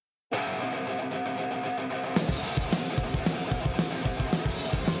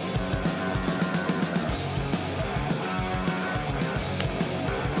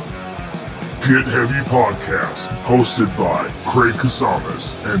Get Heavy Podcast, hosted by Craig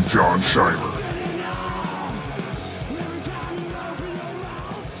Casamas and John Scheimer.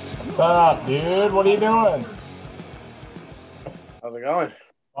 What's up, dude? What are you doing? How's it going?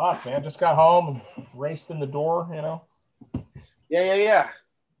 Fuck, man. Just got home and raced in the door, you know. Yeah.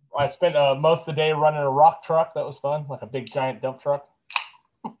 I spent most of the day running a rock truck. That was fun, like a big giant dump truck.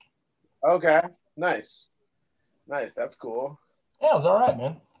 Okay. Nice. That's cool. Yeah, it was all right,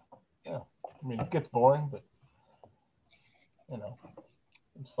 man. Yeah. I mean, it gets boring, but, you know,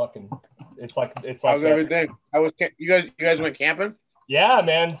 it's like How's everything? You guys went camping? Yeah,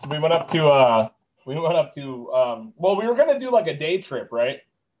 man. So we went up to we were going to do like a day trip, right?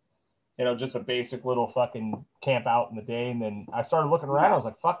 You know, just a basic little fucking camp out in the day. And then I started looking around. I was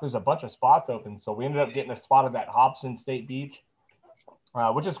like, fuck, there's a bunch of spots open. So we ended up getting a spot at that Hobson State Beach,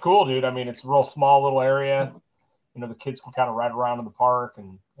 which is cool, dude. I mean, it's a real small little area. You know, the kids can kind of ride around in the park.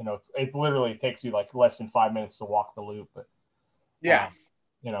 And, you know, it literally takes you like less than 5 minutes to walk the loop. But, yeah,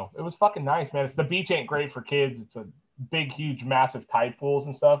 you know, it was fucking nice, man. The beach ain't great for kids. It's a big, huge, massive tide pools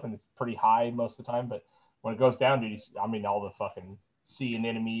and stuff. And it's pretty high most of the time. But when it goes down, dude, all the fucking sea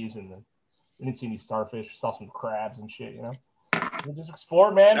anemones and we didn't see any starfish. We saw some crabs and shit, you know. We just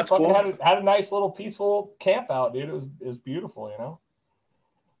explored, man. That's fucking cool. had a nice little peaceful camp out, dude. It was beautiful, you know.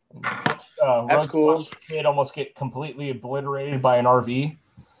 That's cool. Kid almost get completely obliterated by an RV.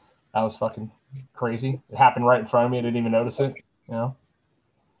 That was fucking crazy. It happened right in front of me. I didn't even notice it, you know.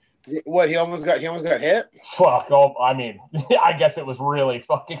 What, he almost got hit? Fuck. Oh, I mean, I guess it was really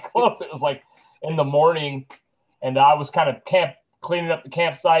fucking close. It was like in the morning, and I was kind of cleaning up the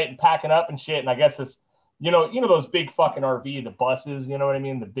campsite and packing up and shit. And I guess this, you know those big fucking RV, the buses, you know what I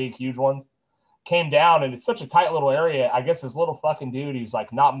mean, the big huge ones, came down, and it's such a tight little area. I guess this little fucking dude, he's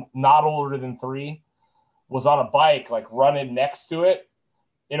like not older than 3, was on a bike like running next to it.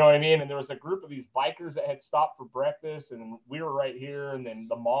 You know what I mean? And there was a group of these bikers that had stopped for breakfast, and we were right here, and then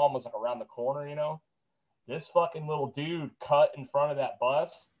the mom was like around the corner, you know. This fucking little dude cut in front of that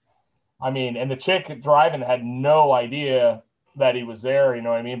bus. I mean, and the chick driving had no idea that he was there, you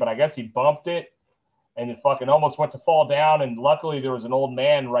know what I mean? But I guess he bumped it, and it fucking almost went to fall down, and luckily there was an old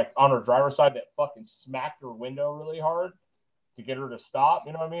man right on her driver's side that fucking smacked her window really hard to get her to stop,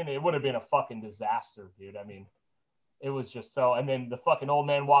 you know what I mean? It would have been a fucking disaster, dude. I mean, it was just so. And then the fucking old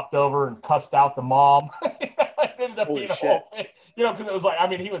man walked over and cussed out the mom. It ended up Holy being a shit. whole thing, you know, because it was like, I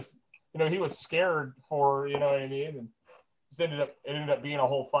mean, he was scared for, you know what I mean, and it ended up being a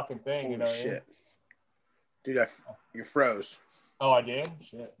whole fucking thing. Holy you know what shit. I mean? Dude, you froze. Oh, I did?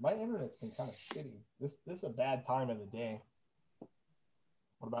 Shit. My internet's been kind of shitty. This is a bad time of the day.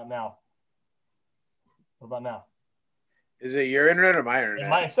 What about now? Is it your internet or my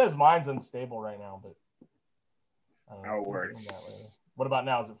internet? It says mine's unstable right now, but I don't know. Oh, word. What about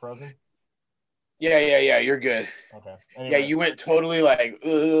now? Is it frozen? Yeah, you're good. Okay. Anyway. Yeah, you went totally like I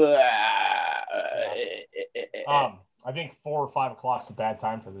think 4 or 5 o'clock's a bad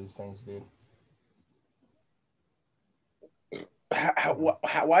time for these things, dude.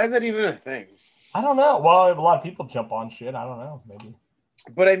 Why is that even a thing? I don't know. Well, a lot of people jump on shit. I don't know. Maybe.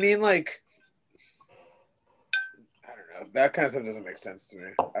 But I mean, like, I don't know. That kind of stuff doesn't make sense to me.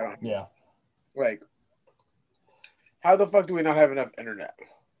 I don't. Yeah. Like, how the fuck do we not have enough internet?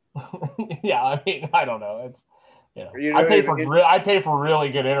 Yeah, I mean, I don't know. It's, you know I I pay for really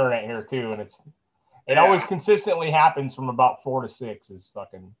good internet here too, and it always consistently happens from about 4 to 6 is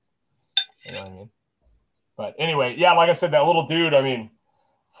fucking, you know what I mean? But anyway, yeah, like I said, that little dude, I mean,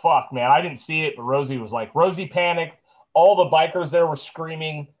 fuck, man, I didn't see it, but Rosie panicked. All the bikers there were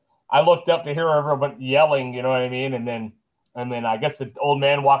screaming. I looked up to hear everyone yelling, you know what I mean? And then I guess the old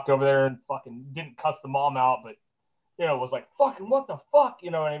man walked over there and fucking didn't cuss the mom out, but, you know, was like, fucking what the fuck,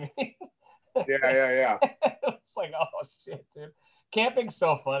 you know what I mean? Yeah. It's like, oh, shit, dude. Camping's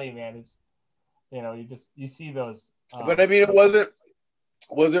so funny, man. It's, you know, you see those. But I mean, was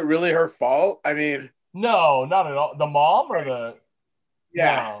it really her fault? I mean. No, not at all. The mom or the.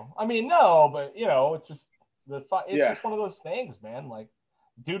 Yeah. No. I mean, no, but, you know, it's just just one of those things, man. Like,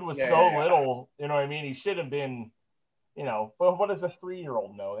 dude was little, you know what I mean? He should have been, you know, but what does a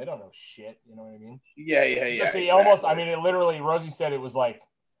 3-year-old know? They don't know shit, you know what I mean? Yeah. Exactly. Almost, I mean, it literally, Rosie said it was like,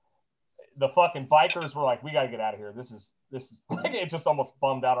 the fucking bikers were like, we got to get out of here. This is like, it just almost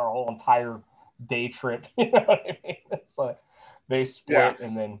bummed out our whole entire day trip. You know what I mean? It's like they split,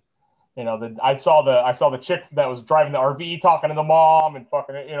 and then, you know, I saw the chick that was driving the RV talking to the mom and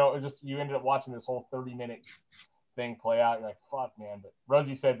fucking, you know, it just, you ended up watching this whole 30-minute thing play out. You're like, fuck, man. But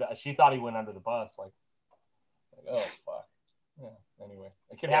Rosie said that she thought he went under the bus. Like oh, fuck. Yeah. Anyway,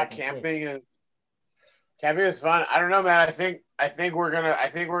 it could happen. Camping is Camping is fun. I don't know, man. I think we're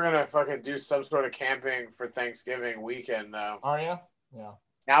gonna fucking do some sort of camping for Thanksgiving weekend though. Are you? Yeah.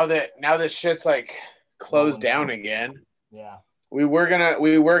 Now that shit's like closed down again. Yeah. We were gonna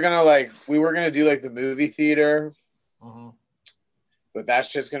do like the movie theater, but that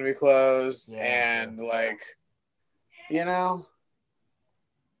shit's gonna be closed. Yeah, and like, you know,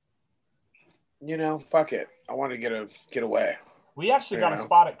 fuck it. I want to get away. We actually got a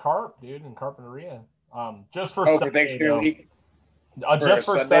spot at Carp, dude, in Carpinteria. Just for Sunday, for Thanksgiving week. Just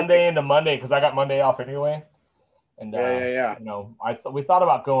for Sunday into Monday, because I got Monday off anyway. And yeah. You know, we thought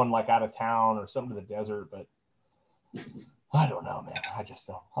about going like out of town or something to the desert, but I don't know, man.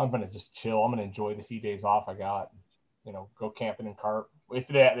 I'm gonna just chill. I'm gonna enjoy the few days off I got. You know, go camping in Carp. If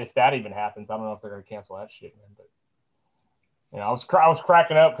that even happens, I don't know if they're gonna cancel that shit, man. But you know, I was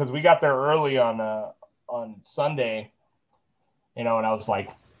cracking up because we got there early on Sunday. You know, and I was like,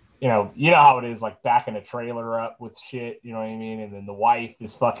 you know how it is, like backing a trailer up with shit. You know what I mean? And then the wife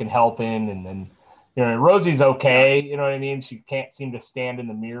is fucking helping, and then. You know, Rosie's okay. You know what I mean? She can't seem to stand in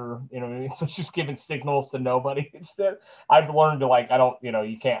the mirror. You know what I mean? So she's giving signals to nobody. I've learned to I don't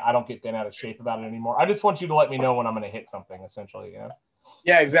get bent out of shape about it anymore. I just want you to let me know when I'm going to hit something, essentially. You know?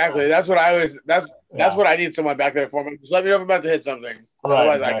 Yeah, exactly. That's what what I need someone back there for me. Just let me know if I'm about to hit something. Right,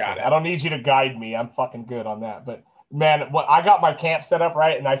 Otherwise, exactly. I got it. I don't need you to guide me. I'm fucking good on that. But man, I got my camp set up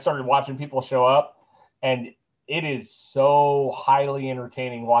right, and I started watching people show up, and it is so highly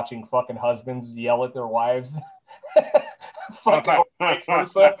entertaining watching fucking husbands yell at their wives. Fucking vice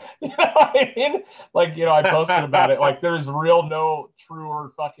versa. You know what I mean? Like, you know, I posted about it. Like, there's no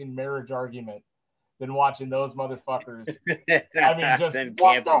truer fucking marriage argument than watching those motherfuckers. I mean, just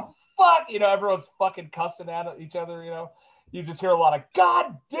what the fuck? You know, everyone's fucking cussing at each other, you know. You just hear a lot of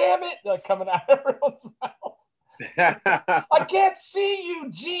God damn it like coming out of everyone's mouth. I can't see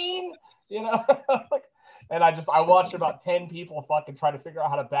you, Gene. You know, like, and I watched about 10 people fucking try to figure out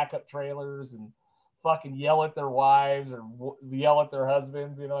how to back up trailers and fucking yell at their wives or yell at their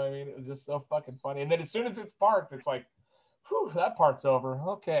husbands. You know what I mean? It was just so fucking funny. And then as soon as it's parked, it's like, whew, that part's over.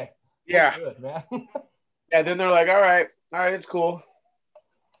 Okay. Yeah. Good, man. Yeah. Then they're like, all right, it's cool.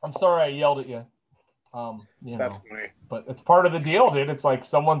 I'm sorry I yelled at you. You know, that's funny. But it's part of the deal, dude. It's like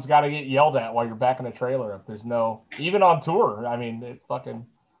someone's got to get yelled at while you're backing a trailer up. There's no, even on tour. I mean, it fucking,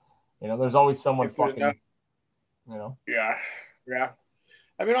 you know, there's always someone fucking. You know? Yeah.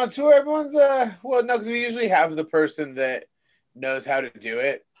 I mean, on tour, everyone's well, no, because we usually have the person that knows how to do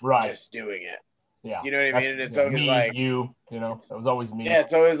it, right? Just doing it. Yeah. You know what I mean? And it's always me, like you know, it was always me. Yeah,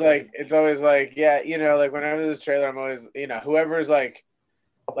 it's always like, yeah, you know, like whenever there's a trailer, I'm always, you know, whoever's like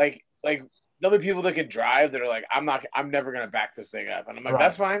there'll be people that can drive that are like, I'm never gonna back this thing up, and I'm like,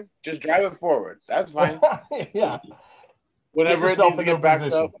 that's fine, just drive it forward, that's fine. Yeah. Whenever it needs to get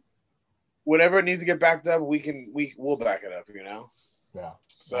backed up. Whatever it needs to get backed up, we'll back it up, you know? Yeah.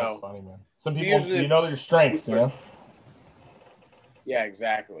 So that's funny, man. Some people, you know their strengths, you know? Yeah,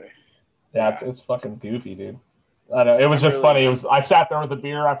 exactly. Yeah. It's fucking goofy, dude. I know. It was just funny. I sat there with a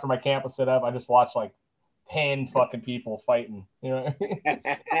beer after my camp was set up. I just watched like 10 fucking people fighting. You know what I mean?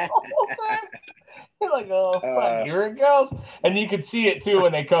 You're like, oh, fuck, here it goes. And you could see it too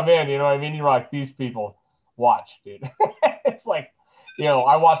when they come in, you know what I mean? You're like, these people, watch, dude. It's like, you know,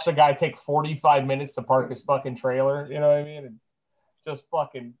 I watched a guy take 45 minutes to park his fucking trailer, you know what I mean? And just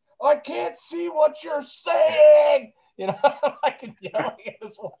fucking, I can't see what you're saying. You know, I can yell at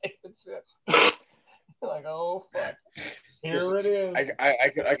his wife and shit. Like, oh, fuck. Here it is. I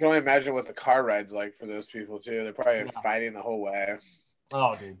can only imagine what the car ride's like for those people, too. They're probably fighting the whole way.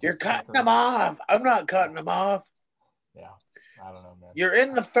 Oh, dude. You're cutting them off. I'm not cutting them off. Yeah. I don't know, man. You're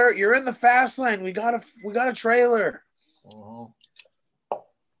in the fast lane. We got a trailer. Uh-huh.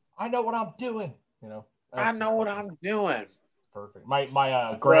 I know what I'm doing. You know. I know what I'm doing. Perfect. My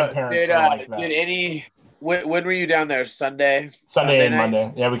grandparents were like that. Did any? When were you down there? Sunday and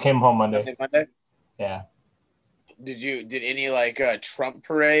Monday. Yeah, we came home Monday. Monday. Yeah. Did any like Trump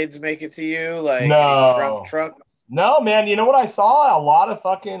parades make it to you? Like no. Any Trump trucks? No, man. You know what I saw? A lot of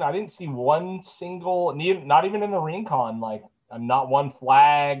fucking. I didn't see one single. Not even in the Rincon. Like not one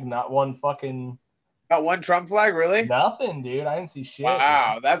flag. Not one fucking. Not one Trump flag, really? Nothing, dude. I didn't see shit.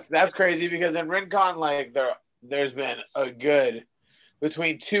 Wow, that's crazy because in Rincon, like there's been a good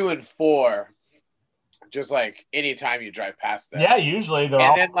between 2 and 4, just like anytime you drive past them. Yeah, usually they're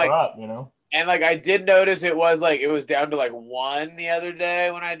all up, you know. And like I did notice it was down to like 1 the other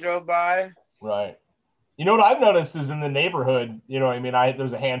day when I drove by. Right. You know what I've noticed is in the neighborhood, you know what I mean?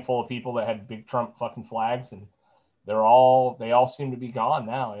 There's a handful of people that had big Trump fucking flags, and they all seem to be gone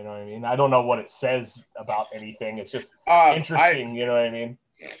now. You know what I mean? I don't know what it says about anything. It's just interesting. You know what I mean?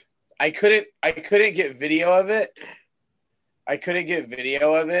 I couldn't get video of it.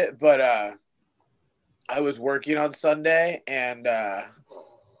 But I was working on Sunday and a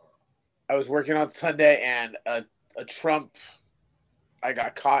Trump. I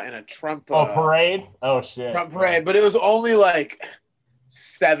got caught in a Trump. Parade? Oh shit! Trump parade, but it was only like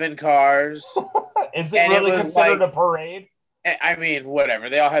 7 cars. Is it really considered a parade? I mean,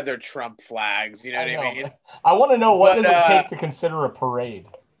 whatever. They all had their Trump flags. You know what I mean? I want to know what does it take to consider a parade.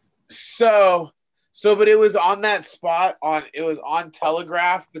 But it was on that spot it was on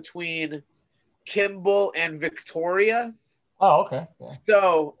Telegraph between Kimball and Victoria. Oh, okay. Yeah.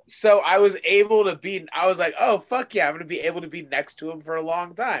 So I was able to I was like, oh fuck yeah, I'm gonna be able to be next to him for a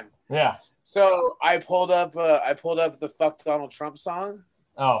long time. Yeah. So I pulled up the "Fuck Donald Trump" song.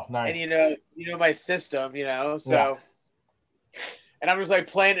 Oh, nice. And you know my system, so. Yeah. And I'm just like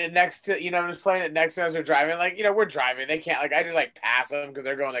playing it next to, I'm just playing it next to as we're driving. Like, we're driving. They can't, like, I just like pass them because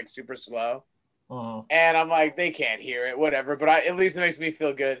they're going like super slow. Uh-huh. And I'm like, they can't hear it, whatever. But at least it makes me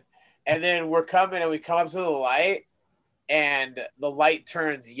feel good. And then we're coming and we come up to the light and the light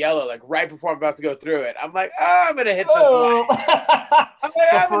turns yellow, like right before I'm about to go through it. I'm like, I'm going to hit this light. I'm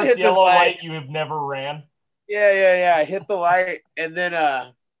like, I'm going to hit this light. You have never ran. Yeah. I hit the light. And then,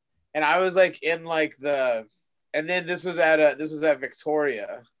 and I was like in like and then this was at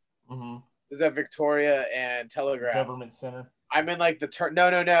Victoria. Mm-hmm. This is at Victoria and Telegraph. Government Center. I'm in like the turn. No.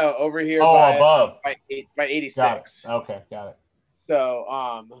 Over here. Above. By 86. Got it.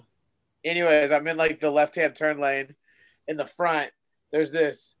 So, anyways, I'm in like the left-hand turn lane. In the front, there's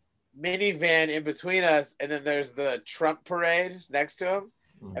this minivan in between us, and then there's the Trump parade next to him.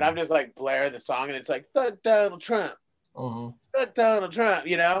 Mm-hmm. And I'm just like blaring the song, and it's like "Fuck Donald Trump." Mm-hmm. Fuck Donald Trump,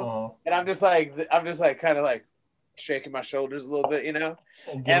 Uh-huh. And I'm just like kind of like shaking my shoulders a little bit,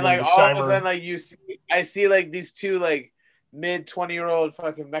 and like all Shimer. of a sudden, like I see like these two like mid 20-year-old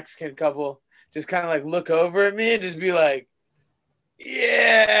fucking Mexican couple just kind of like look over at me and just be like,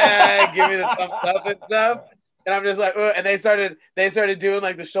 yeah, give me the thumbs up and stuff. And I'm just like, and they started doing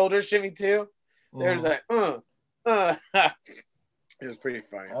like the shoulder shimmy too. They were just like, It was pretty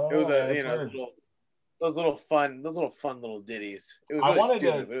funny. It was those little fun little ditties. It was really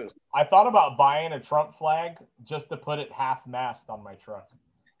stupid. I thought about buying a Trump flag just to put it half mast on my truck.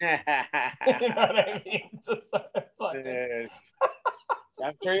 You know what I mean?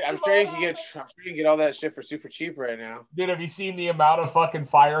 I'm sure you can get all that shit for super cheap right now. Dude, have you seen the amount of fucking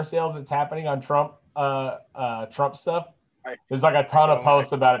fire sales that's happening on Trump stuff? There's like a ton of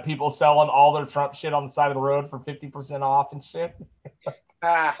posts about it. People selling all their Trump shit on the side of the road for 50% off and shit.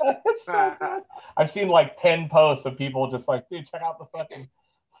 It's so good. I've seen like 10 posts of people just like, dude, check out the fucking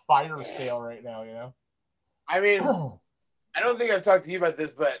fire sale right now, I mean, I don't think I've talked to you about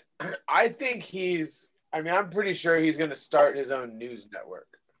this, but I think I'm pretty sure he's going to start his own news network.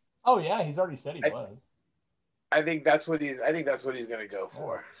 Oh yeah, he's already said he was. I think that's what he's going to go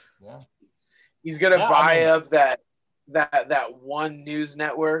for. Yeah. He's going to buy up that one news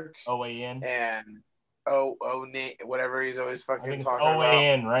network. OAN. And whatever he's always fucking talking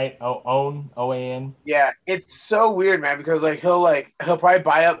OAN, about. right? OAN. Yeah, it's so weird, man, because like he'll probably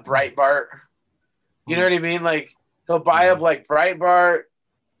buy up Breitbart. You know what I mean? Like he'll buy up like Breitbart,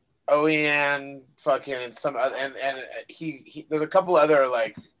 OAN, fucking, and some other, and he there's a couple other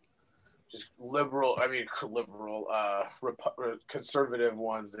like just conservative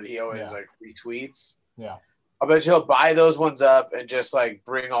ones that he always like retweets. Yeah. I bet he'll buy those ones up and just like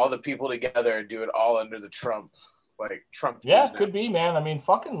bring all the people together and do it all under the Trump. Yeah, it could be, man. I mean,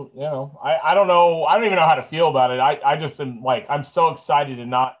 fucking, I don't know. I don't even know how to feel about it. I just am like, I'm so excited to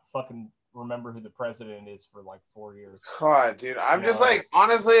not fucking remember who the president is for like 4 years. God, dude. I'm just like,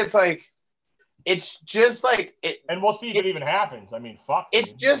 honestly, it's just like it. And we'll see if it even happens. I mean, fuck.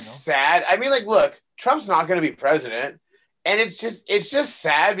 It's just sad. I mean, like, look, Trump's not going to be president. And it's just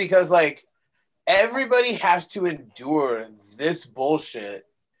sad because like, everybody has to endure this bullshit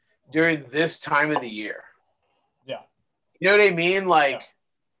during this time of the year. Yeah. You know what I mean? Like,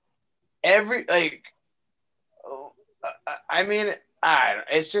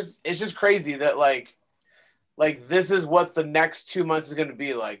 it's just crazy that like this is what the next 2 months is going to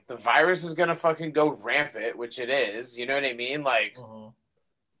be like. The virus is going to fucking go rampant, which it is. You know what I mean? Like,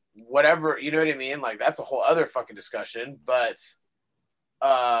 whatever, you know what I mean? Like, that's a whole other fucking discussion. But,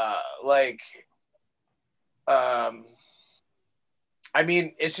 I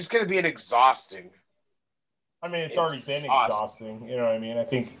mean, it's just going to be an exhausting. I mean, it's already been exhausting. You know what I mean? I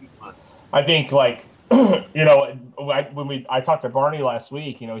think like, when I talked to Barney last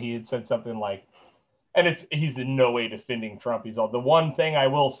week, he had said something like, And he's in no way defending Trump. He's all the one thing I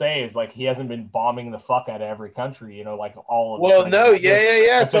will say is like he hasn't been bombing the fuck out of every country, you know, like all of. Well, no,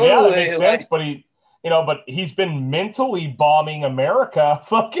 yeah, totally. Yeah, that makes sense. But but he's been mentally bombing America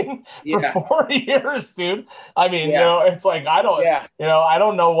fucking for 4 years, dude. I mean, it's like I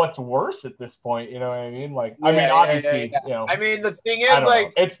don't know what's worse at this point. You know what I mean? Like, I mean, obviously, I mean, the thing is,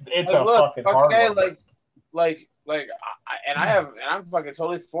 like, it's a fucking hard one. And I'm fucking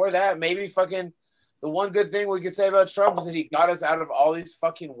totally for that. Maybe fucking. The one good thing we could say about Trump is that he got us out of all these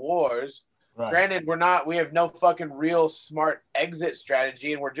fucking wars. Right. Granted, we have no fucking real smart exit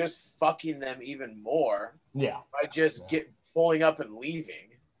strategy, and we're just fucking them even more. Yeah. By just pulling up and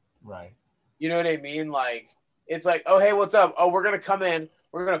leaving. Right. You know what I mean? Like, it's like, oh, hey, what's up? Oh, we're going to come in.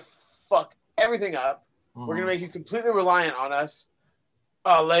 We're going to fuck everything up. Mm-hmm. We're going to make you completely reliant on us.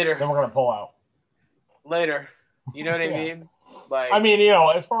 Oh, later. Then we're going to pull out. Later. You know what I mean? Like, I mean,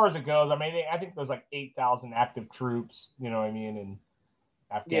 as far as it goes, I mean, I think there's like 8,000 active troops, you know what I mean, in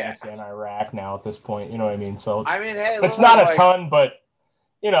Afghanistan, Iraq now at this point, you know what I mean? So I mean, hey, it's not a ton, but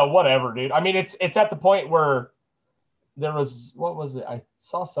whatever, dude. I mean, it's at the point where there was, what was it? I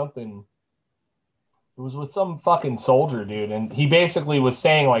saw something. It was with some fucking soldier, dude, and he basically was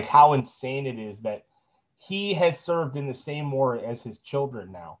saying like how insane it is that he has served in the same war as his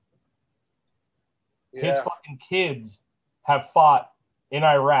children now. Yeah. His fucking kids have fought in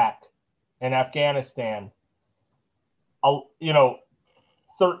Iraq and Afghanistan,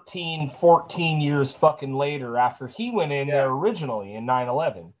 13, 14 years fucking later after he went in there originally in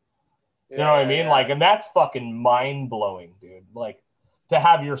 9/11. You know what I mean? Like, and that's fucking mind-blowing, dude. Like, to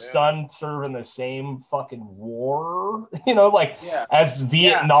have your son serve in the same fucking war, as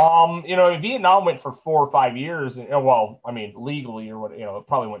Vietnam. Vietnam went for 4 or 5 years. And, well, I mean, legally or what, it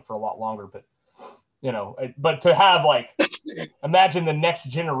probably went for a lot longer, but but to have like, imagine the next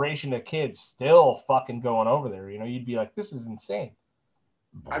generation of kids still fucking going over there, you'd be like, this is insane.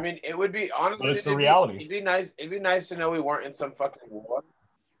 I mean, it would be, honestly, but it's the reality. It'd be nice to know we weren't in some fucking war.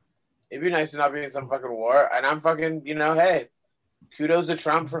 It'd be nice to not be in some fucking war. And I'm fucking, hey, kudos to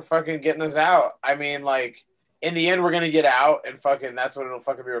Trump for fucking getting us out. I mean, like, in the end, we're going to get out and fucking, that's what it'll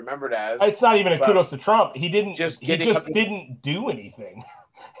fucking be remembered as. It's not even a kudos to Trump. He didn't didn't do anything.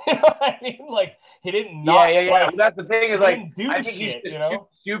 You know what I mean? Like, he didn't not. Yeah. Well, that's the thing is, like, I think he's just too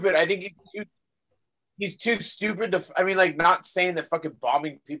stupid. I think he's too stupid to. I mean, like, not saying that fucking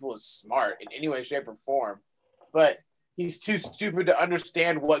bombing people is smart in any way, shape, or form, but he's too stupid to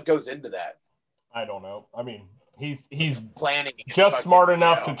understand what goes into that. I don't know. I mean, he's planning just fucking, smart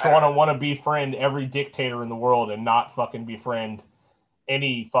enough to want to befriend every dictator in the world and not fucking befriend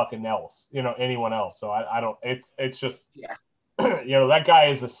any fucking else. Anyone else. So I don't. It's just. Yeah. That guy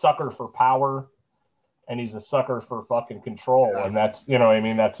is a sucker for power, and he's a sucker for fucking control, and that's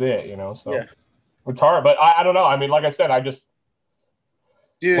that's it. So it's hard, but I don't know. I mean, like I said, we'll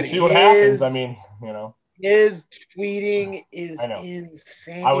see what happens. I mean, his tweeting is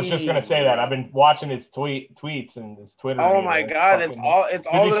insane. I was just gonna say that I've been watching his tweets and his Twitter. Oh my god, it's all. Did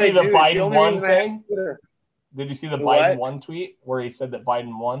you see the Biden won thing? Did you see the Biden won tweet where he said that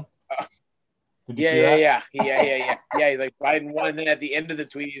Biden won? Yeah. He's like, Biden won, and then at the end of the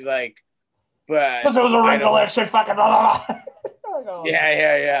tweet, he's like, but because it was a rigged election, fucking blah, blah, blah.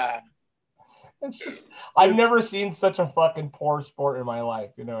 Yeah. It's just, I've never seen such a fucking poor sport in my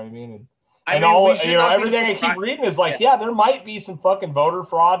life. You know what I mean? Everything I keep reading is like, there might be some fucking voter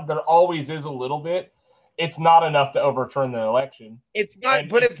fraud. There always is a little bit. It's not enough to overturn the election. It's not,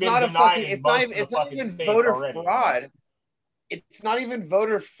 but it's not a fucking. It's not even voter fraud. It's not even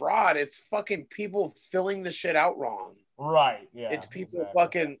voter fraud. It's fucking people filling the shit out wrong. Right. Yeah. It's people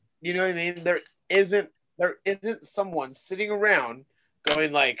fucking. You know what I mean? There isn't someone sitting around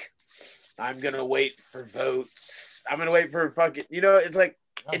going like, I'm gonna wait for votes. I'm gonna wait for fucking. It's like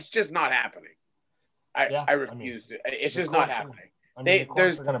it's just not happening. I refuse to. It's just not happening.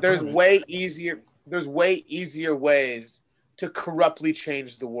 There's way easier. There's way easier ways to corruptly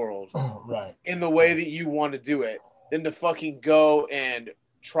change the world. Right. In the way that you want to do it. Than to fucking go and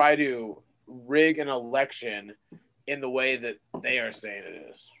try to rig an election in the way that they are saying it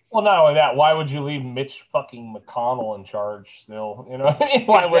is. Well, not only that, why would you leave Mitch fucking McConnell in charge still?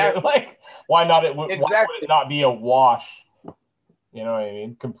 Why would it, why not? Why would it not be a wash? You know what I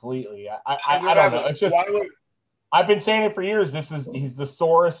mean? Completely. I don't know. It's just. I've been saying it for years. He's the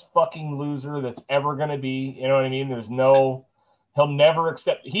sorest fucking loser that's ever gonna be. You know what I mean? He'll never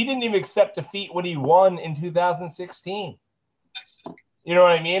accept. He didn't even accept defeat when he won in 2016. You know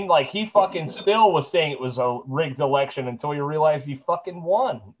what I mean? Like, he fucking still was saying it was a rigged election until he realized he fucking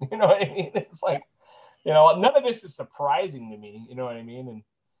won. You know what I mean? It's like, none of this is surprising to me. You know what I mean? And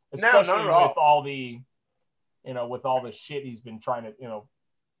especially not at all. with all the, with all the shit he's been trying to,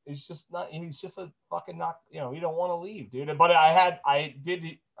 he's just a fucking not, you don't want to leave, dude. But I did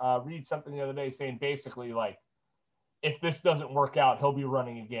read something the other day saying basically like, if this doesn't work out, he'll be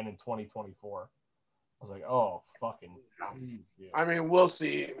running again in 2024. I was like, oh, fucking. Yeah. I mean, we'll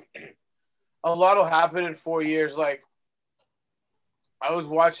see. A lot will happen in 4 years. Like, I was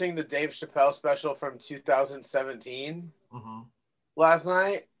watching the Dave Chappelle special from 2017 last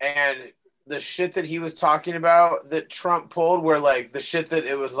night, and the shit that he was talking about that Trump pulled were like the shit that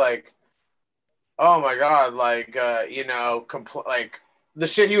it was like, oh my God, like, like the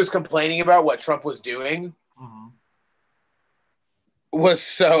shit he was complaining about what Trump was doing was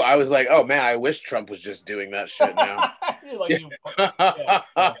so, I was like, oh man, I wish Trump was just doing that shit now.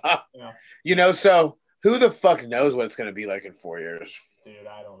 So who the fuck knows what it's going to be like in 4 years? Dude,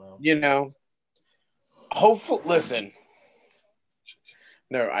 I don't know. Hopefully, listen.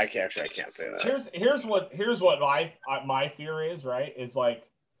 No, I can't say that. Here's what my fear is, right? Is like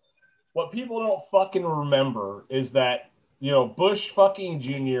what people don't fucking remember is that, Bush fucking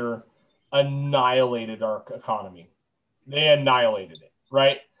Jr. annihilated our economy. They annihilated it,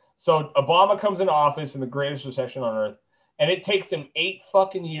 right? So Obama comes into office in the greatest recession on earth, and it takes him 8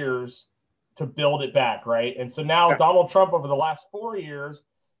 fucking years to build it back, right? And so now Donald Trump over the last 4 years,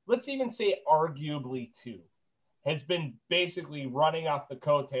 let's even say arguably 2, has been basically running off the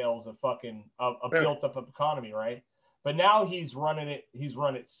coattails of fucking a built up economy, right? But now he's run it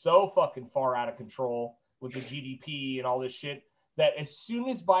so fucking far out of control with the GDP and all this shit that as soon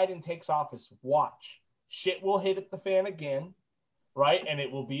as Biden takes office, watch, shit will hit at the fan again, right? And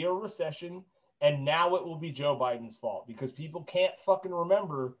it will be a recession, and now it will be Joe Biden's fault because people can't fucking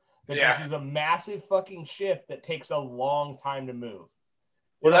remember that this is a massive fucking shift that takes a long time to move.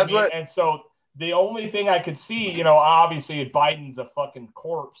 Well, that's what. And so the only thing I could see, obviously Biden's a fucking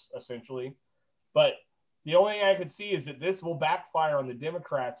corpse essentially, but the only thing I could see is that this will backfire on the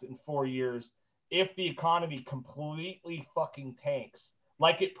Democrats in 4 years if the economy completely fucking tanks,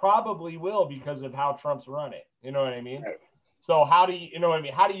 like it probably will because of how Trump's run it. You know what I mean? Right. So how do you,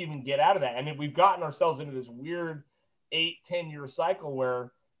 how do you even get out of that? I mean, we've gotten ourselves into this weird 8-10 year cycle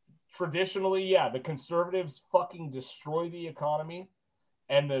where traditionally, the conservatives fucking destroy the economy,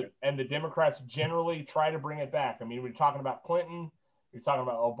 and the Democrats generally try to bring it back. I mean, we're talking about Clinton, you're talking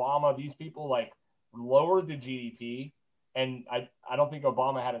about Obama. These people like lowered the GDP, and I don't think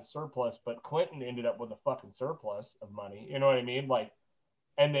Obama had a surplus, but Clinton ended up with a fucking surplus of money. You know what I mean? Like,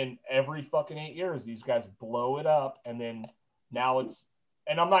 and then every fucking 8 years, these guys blow it up, and then now it's,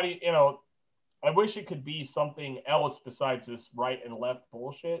 and I'm not, I wish it could be something else besides this right and left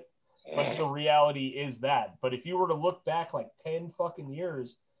bullshit. But the reality is that. But if you were to look back like 10 fucking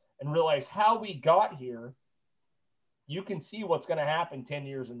years and realize how we got here, you can see what's going to happen 10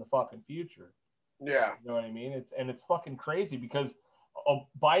 years in the fucking future. Yeah. You know what I mean? It's fucking crazy because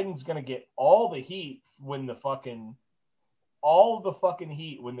Biden's going to get all the heat when the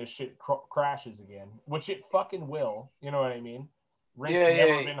heat when this shit crashes again, which it fucking will. You know what I mean? Rent's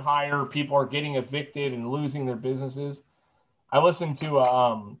never been higher. People are getting evicted and losing their businesses. I listened to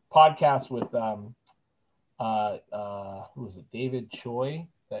a podcast with who was it? David Choi,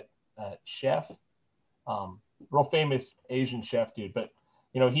 that chef, real famous Asian chef dude. But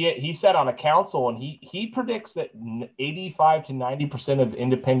he sat on a council and he predicts that 85 to 90% of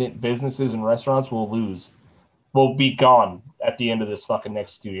independent businesses and restaurants will be gone at the end of this fucking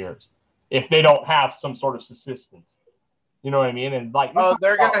next 2 years if they don't have some sort of subsistence. You know what I mean? And like,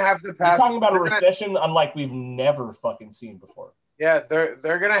 they're gonna have to pass. You're talking about a recession unlike we've never fucking seen before. Yeah,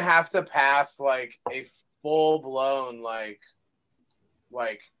 they're gonna have to pass like a full blown like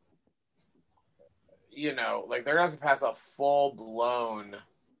they're gonna have to pass a full blown.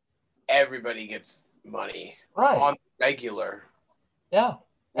 Everybody gets money on the regular. Yeah,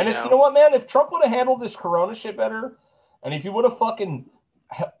 and you know what, man? If Trump would have handled this Corona shit better, and if he would have fucking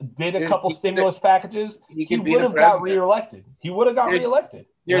did a couple stimulus packages, he would have got reelected. He would have got reelected.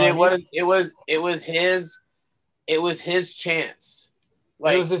 Dude, it was his chance.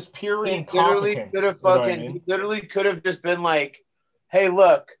 Like, it was this pure incompetence. He literally could have just been like, "Hey,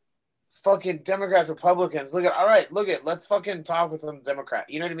 look, fucking Democrats, Republicans, let's fucking talk with them Democrat."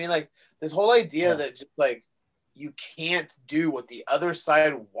 You know what I mean? Like this whole idea that just like you can't do what the other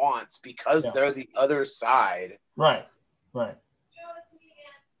side wants because they're the other side. Right.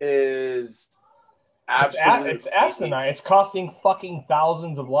 Is absolutely it's asinine. It's costing fucking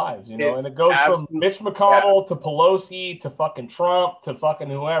thousands of lives, and it goes from Mitch McConnell to Pelosi to fucking Trump to fucking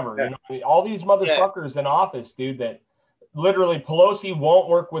whoever. All these motherfuckers in office, dude. That literally Pelosi won't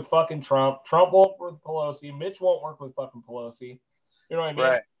work with fucking Trump. Trump won't work with Pelosi. Mitch won't work with fucking Pelosi. You know what I mean?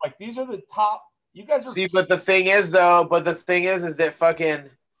 Right. Like these are the top. You guys are. See, but the thing is is that fucking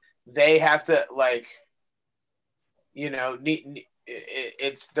they have to like,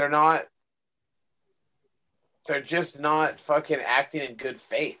 they're just not fucking acting in good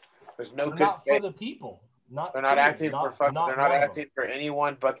faith. There's no They're good not faith. for the people. They're not acting for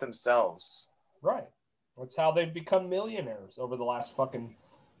anyone but themselves. Right. That's how they've become millionaires over the last fucking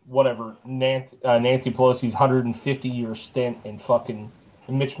whatever. Nancy Pelosi's 150-year stint in fucking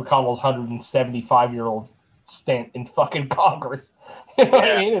Mitch McConnell's 175-year-old stint in fucking Congress. You know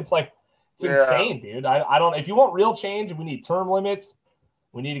what I mean? It's like it's insane, dude. I don't. If you want real change, we need term limits.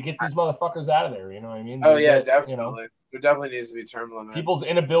 We need to get these motherfuckers out of there. You know what I mean? Oh yeah, definitely. There definitely needs to be term limits. People's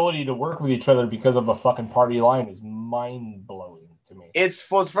inability to work with each other because of a fucking party line is mind blowing to me. It's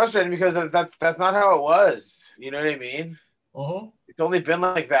frustrating because that's not how it was. You know what I mean? Mm-hmm. It's only been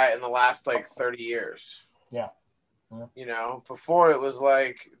like that in the last like 30 years. Yeah. Before it was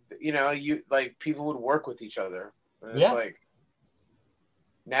like, you like people would work with each other. And it's like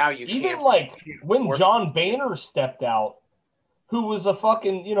now you even can't. Like when John Boehner stepped out, who was a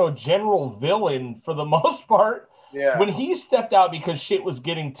fucking general villain for the most part. Yeah. When he stepped out because shit was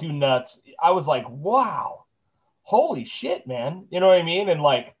getting too nuts, I was like, wow, holy shit, man. You know what I mean? And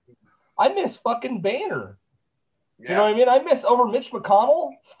like, I miss fucking Boehner. Yeah. You know what I mean? I miss over Mitch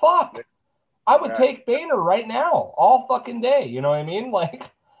McConnell. Fuck. I would take Boehner right now, all fucking day. You know what I mean? Like,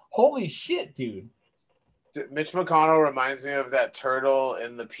 holy shit, dude. Mitch McConnell reminds me of that turtle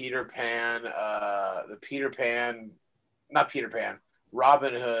in the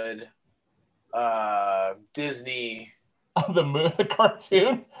Robin Hood, Disney. The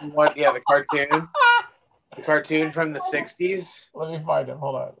cartoon? What? Yeah, the cartoon. The cartoon from the 60s. Let me find him.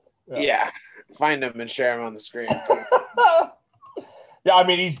 Hold on. Yeah. Find him and share him on the screen. Yeah, I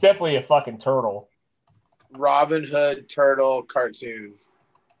mean, he's definitely a fucking turtle. Robin Hood turtle cartoon.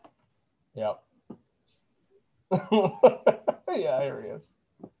 Yep. Yeah, here he is.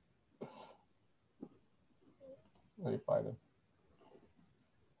 Let me find him.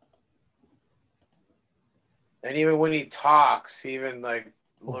 And even when he talks, he even like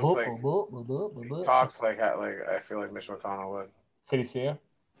looks like he talks like I feel like Mitch McConnell would. Can you see him?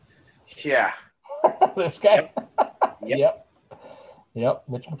 Yeah. This guy. Yep. Yep.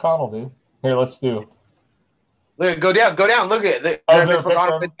 Mitch McConnell, dude. Here, let's do. Look, go down. Look at it. There's Mitch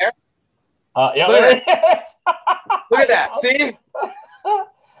McConnell in there. Yeah, look there he is. Look at that. See?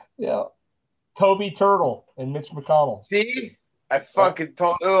 Yeah. Toby Turtle and Mitch McConnell. See? I fucking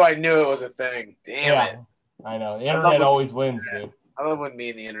told. Oh, I knew it was a thing. Damn it. I know. The internet always wins, dude. I love when me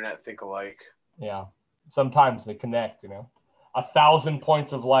and the internet think alike. Yeah. Sometimes they connect, 1,000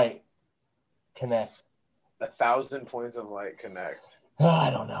 points of light connect. 1,000 points of light connect. I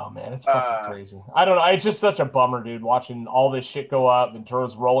don't know, man. It's fucking crazy. I don't know. It's just such a bummer, dude, watching all this shit go up.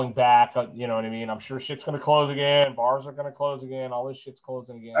 Ventura's rolling back. You know what I mean? I'm sure shit's going to close again. Bars are going to close again. All this shit's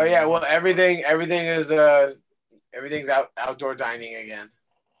closing again. Oh, yeah. Well, everything's outdoor dining again.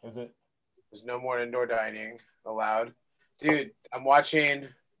 Is it? There's no more indoor dining allowed. Dude, I'm watching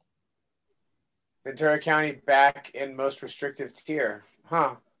Ventura County back in most restrictive tier.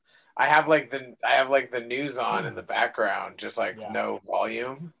 Huh. I have the news on in the background, just no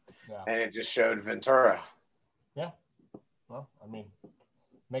volume. Yeah. And it just showed Ventura. Yeah. Well, I mean,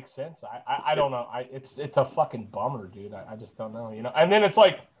 makes sense. I don't know. It's a fucking bummer, dude. I just don't know, And then it's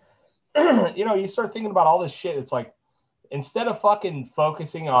like, you start thinking about all this shit. It's like, instead of fucking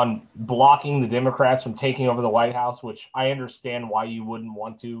focusing on blocking the Democrats from taking over the White House, which I understand why you wouldn't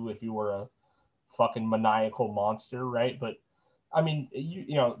want to if you were a fucking maniacal monster, right? But I mean,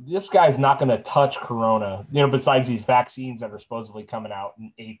 this guy's not going to touch Corona, besides these vaccines that are supposedly coming out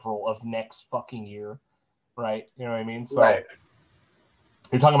in April of next fucking year, right? You know what I mean? So right.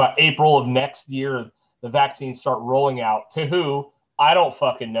 You're talking about April of next year, the vaccines start rolling out to who? I don't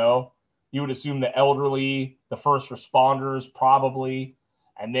fucking know. You would assume the elderly, the first responders probably,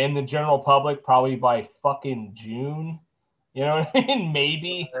 and then the general public probably by fucking June. You know what I mean?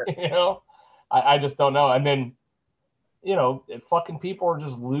 Maybe, I just don't know. And then, fucking people are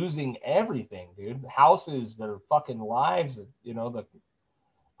just losing everything, dude. Houses, their fucking lives,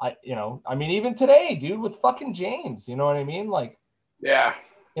 I mean, even today, dude, with fucking James, you know what I mean? Like, yeah.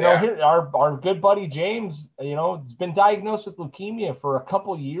 Here our good buddy James, has been diagnosed with leukemia for a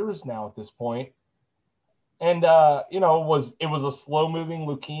couple years now at this point. And it was a slow moving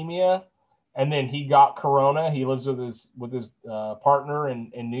leukemia, and then he got Corona. He lives with his partner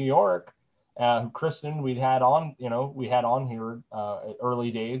in New York, Kristen. We had on here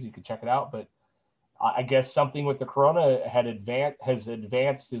early days. You could check it out, but I guess something with the Corona has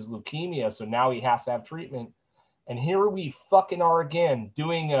advanced his leukemia, so now he has to have treatment. And here we fucking are again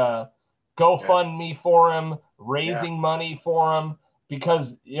doing a GoFundMe for him, raising money for him,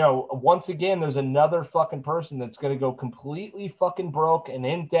 because, once again, there's another fucking person that's going to go completely fucking broke and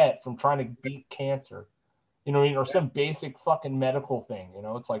in debt from trying to beat cancer, or some basic fucking medical thing.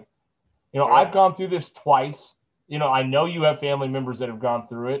 It's like, I've gone through this twice. I know you have family members that have gone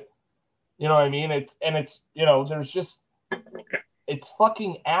through it. You know what I mean? There's just, it's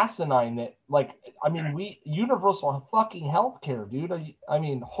fucking asinine that, universal fucking healthcare, dude.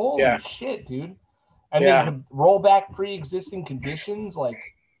 Holy shit, dude. And then you could roll back pre-existing conditions, like.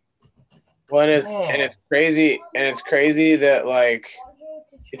 Well, and it's crazy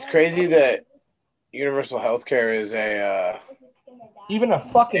that universal healthcare is even a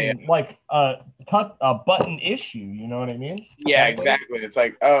fucking a button issue. You know what I mean? Yeah, exactly. It's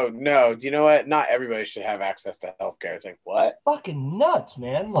like, oh no, do you know what? Not everybody should have access to healthcare. It's like, what? Fucking nuts,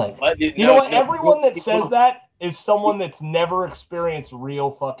 man! Like, everyone that says that is someone that's never experienced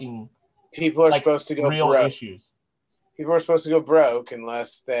real fucking. People are supposed to go real broke. Issues. People are supposed to go broke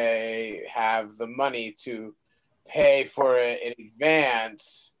unless they have the money to pay for it in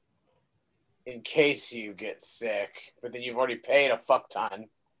advance in case you get sick. But then you've already paid a fuck ton.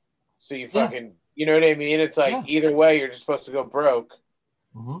 So you fucking, you know what I mean? It's like either way, you're just supposed to go broke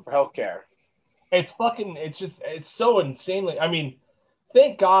for healthcare. It's so insanely.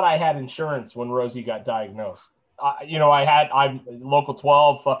 Thank God I had insurance when Rosie got diagnosed. I'm local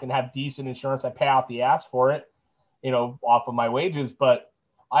 12, fucking have decent insurance. I pay out the ass for it, off of my wages. But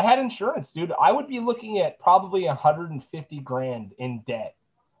I had insurance, dude. I would be looking at probably $150,000 in debt,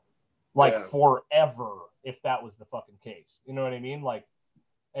 forever, if that was the fucking case. You know what I mean?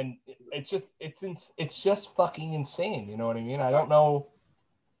 And it's just fucking insane. You know what I mean? I don't know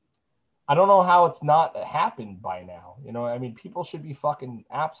how it's not happened by now. People should be fucking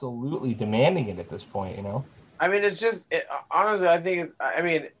absolutely demanding it at this point. It's just honestly, I think I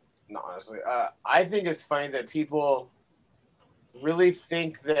think it's funny that people really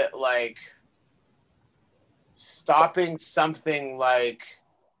think that stopping something like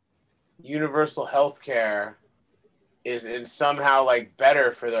universal healthcare is in somehow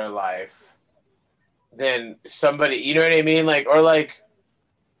better for their life than somebody, you know what I mean?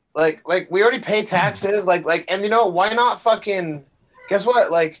 We already pay taxes, and why not fucking guess what?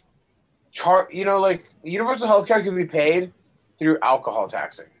 Universal healthcare can be paid through alcohol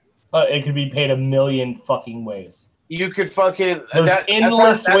taxing. It could be paid a million fucking ways. You could fucking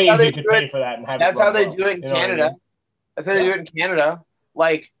endless ways you could pay for that and have. That's how they do it in Canada. That's how they do it in Canada.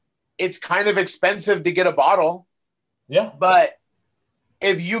 It's kind of expensive to get a bottle. Yeah. But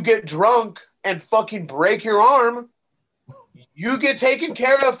if you get drunk and fucking break your arm, you get taken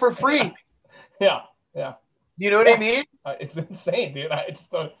care of for free. Yeah. You know what I mean? It's insane, dude. I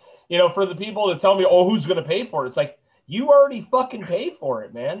just don't. For the people that tell me, oh, who's going to pay for it? It's like, you already fucking pay for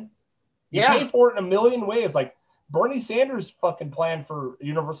it, man. You pay for it in a million ways. Bernie Sanders' fucking plan for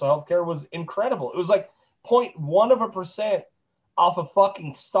universal healthcare was incredible. It was 0.1% off of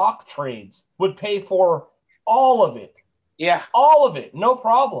fucking stock trades would pay for all of it. Yeah. All of it. No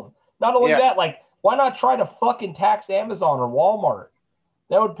problem. Not only that, why not try to fucking tax Amazon or Walmart?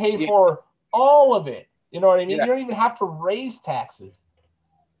 That would pay for all of it. You know what I mean? You don't even have to raise taxes.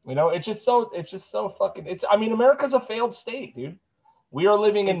 It's just so fucking, America's a failed state, dude. We are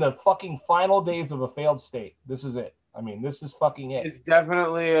living in the fucking final days of a failed state. This is it. This is fucking it. It's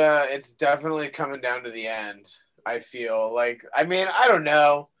definitely coming down to the end. I feel I don't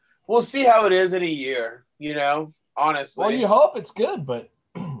know. We'll see how it is in a year, honestly. Well, you hope it's good, but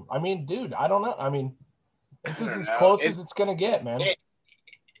dude, I don't know. This is as close as it's going to get, man.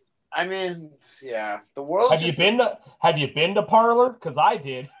 The world. Have you been to Parlor? Because I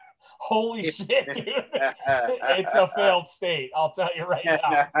did. Holy shit, dude! It's a failed state. I'll tell you right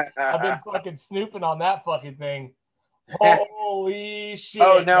now. I've been fucking snooping on that fucking thing. Holy shit!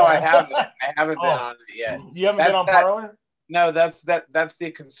 Oh no, I haven't. I haven't been on it yet. You haven't been on Parlor? No, that's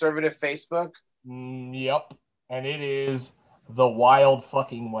the conservative Facebook. Yep, and it is the wild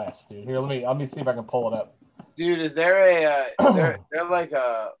fucking west, dude. Here, let me see if I can pull it up. Dude, is there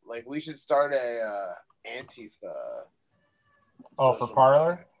we should start a Antifa? For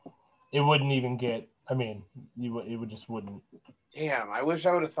Parlor? It wouldn't even get. It just wouldn't. Damn, I wish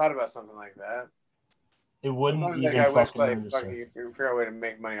I would have thought about something like that. It wouldn't even. I wish you figure out a way to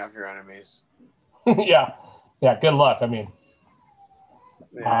make money off your enemies. Yeah. Good luck. I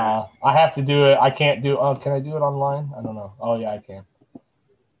have to do it. I can't do. Oh, can I do it online? I don't know. Oh yeah, I can.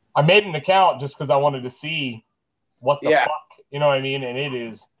 I made an account just because I wanted to see what the fuck, you know what I mean? And it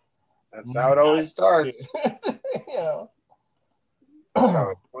is. That's how it always starts. That's how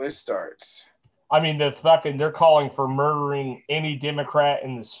it always starts. I mean, they're calling for murdering any Democrat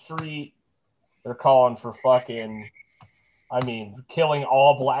in the street. They're calling for killing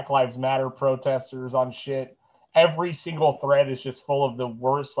all Black Lives Matter protesters on shit. Every single thread is just full of the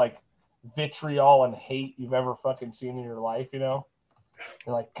worst, like, vitriol and hate you've ever fucking seen in your life, you know?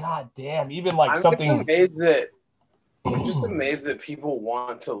 You're like, God damn, even like I'm something. I'm just amazed that people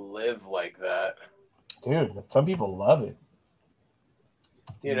want to live like that. Dude, some people love it.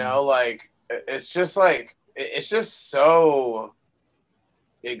 You know, like, it's just so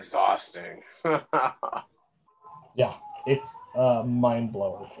exhausting. Yeah, it's mind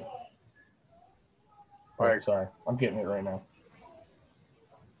blower. Like, sorry, I'm getting it right now.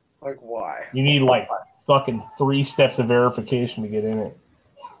 Like, why? You need like fucking 3 steps of verification to get in it.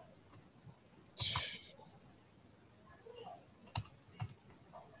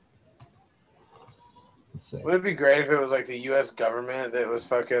 Wouldn't it be great if it was like the U.S. government that was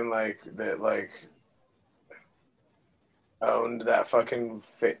fucking like owned that fucking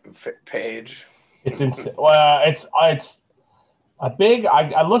page? It's insane. Well, it's a big.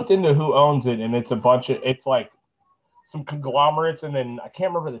 I looked into who owns it, and it's a bunch of. It's like some conglomerates, and then I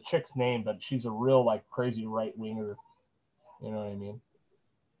can't remember the chick's name, but she's a real like crazy right winger. You know what I mean?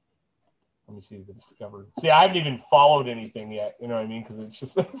 Let me see the Discovery. See, I haven't even followed anything yet. You know what I mean? Because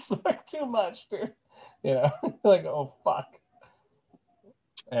it's like too much, dude. You know, like, oh fuck.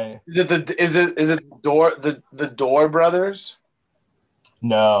 Hey. Is it the Door brothers?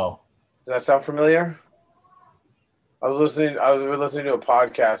 No. Does that sound familiar? I was listening to a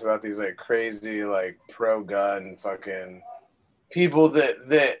podcast about these like crazy like pro gun fucking people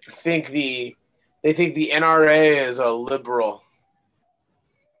that think the NRA is a liberal.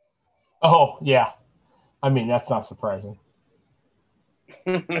 Oh yeah, I mean that's not surprising.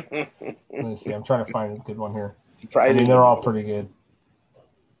 Let me see. I'm trying to find a good one here. I mean, they're all pretty good.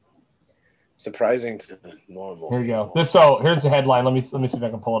 Surprising to normal. Here you go. Here's the headline. Let me see if I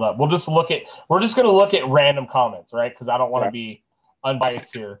can pull it up. We're just going to look at random comments, right? Because I don't want to be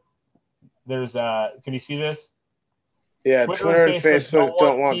unbiased here. There's can you see this? Yeah, Twitter and Facebook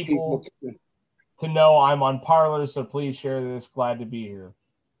don't want people to know I'm on Parler, so please share this. Glad to be here.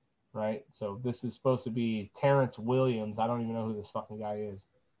 Right? So this is supposed to be Terrence Williams. I don't even know who this fucking guy is.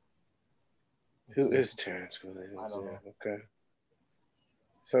 Who is Terrence Williams? I don't know. Okay.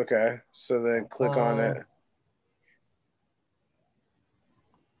 It's okay. So then click on it.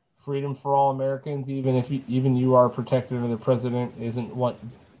 Freedom for all Americans, even you are protected under the president, isn't what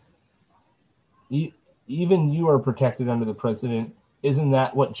even you are protected under the president. Isn't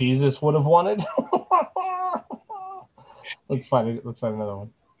that what Jesus would have wanted? Let's find another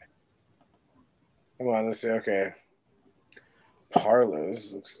one. Come on, let's see. Okay. Parler,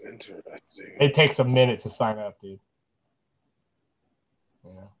 this looks interesting. It takes a minute to sign up, dude.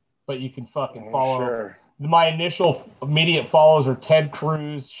 Yeah. But you can fucking follow. Sure. My initial immediate follows are Ted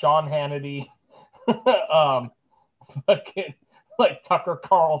Cruz, Sean Hannity, fucking like Tucker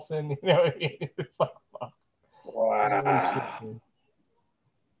Carlson. You know what I mean? It's like, fuck. Wow. Shit,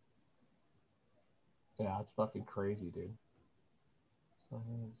 yeah, it's fucking crazy, dude.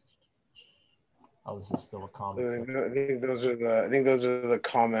 Oh, this is still a comment. I think those are the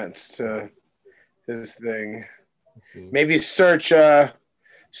comments to his thing. Maybe search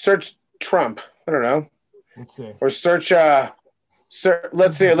Trump. I don't know. Let's see. Or search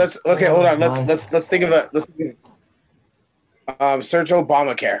let's see. Hold on. Let's think of it. Search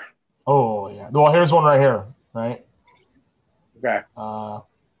Obamacare. Oh yeah. Well, here's one right here. Right. Okay.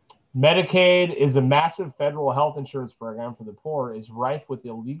 Medicaid is a massive federal health insurance program for the poor. Is rife with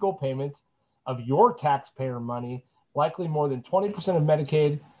illegal payments of your taxpayer money. Likely more than 20% of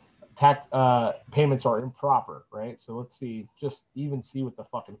Medicaid tax payments are improper. Right. So let's see. Just even see what the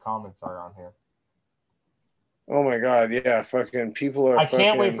fucking comments are on here. Oh my God! Yeah, fucking people are. I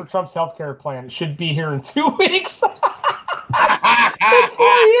can't wait for Trump's healthcare plan. It should be here in 2 weeks. In 4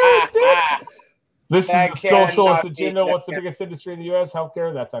 years, dude. This is the socialist agenda. What's the biggest industry in the U.S.?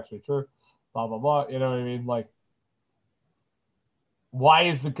 Healthcare. That's actually true. Blah blah blah. You know what I mean? Like, why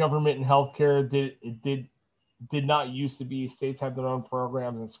is the government in healthcare did not used to be? States had their own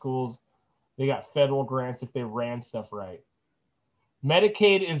programs and schools. They got federal grants if they ran stuff right.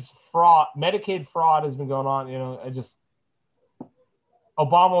 Medicaid is fraud. Medicaid fraud has been going on. You know,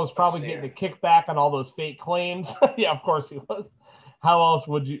 Obama was probably getting a kickback on all those fake claims. Yeah, of course he was. How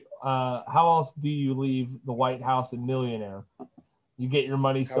else do you leave the White House a millionaire? You get your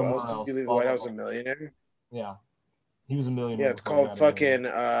money somewhere else. How else do you leave the White House a millionaire? Yeah, he was a millionaire. Yeah, it's called fucking.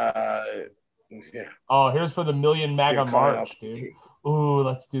 Yeah. Oh, here's for the Million MAGA March, dude. Ooh,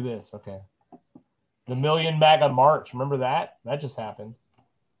 let's do this. Okay. The Million MAGA March. Remember that? That just happened.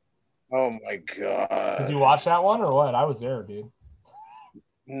 Oh my god. Did you watch that one or what? I was there, dude.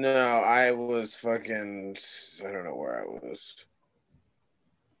 No, I was fucking. I don't know where I was,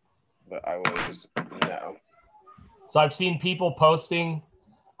 but I was no. So I've seen people posting.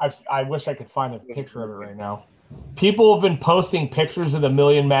 I wish I could find a picture of it right now. People have been posting pictures of the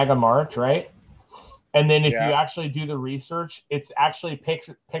Million MAGA March, right? And then if you actually do the research, it's actually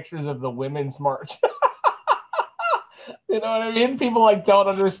pictures of the Women's March. You know what I mean? People like don't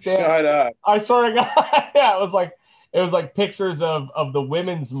understand. Shut up. I swear to God. Yeah, it was like pictures of the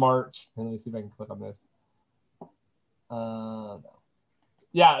Women's March. And let me see if I can click on this. No.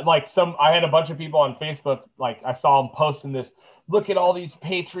 Yeah, like I had a bunch of people on Facebook, like I saw them posting this, look at all these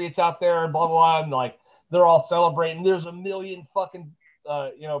patriots out there and blah, blah, blah, and like they're all celebrating. There's a million fucking,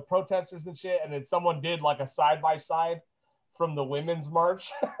 protesters and shit. And then someone did like a side-by-side from the Women's March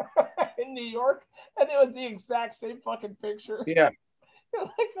in New York, and it was the exact same fucking picture. Yeah. You're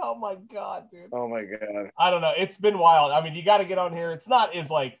like, oh my God, dude. Oh my God. I don't know. It's been wild. I mean, you got to get on here. It's not as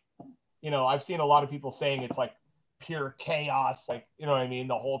like, I've seen a lot of people saying it's like pure chaos, like, you know what I mean,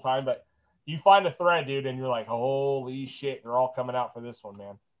 the whole time. But you find a thread, dude, and you're like, holy shit, they're all coming out for this one,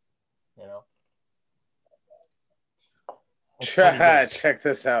 man. Check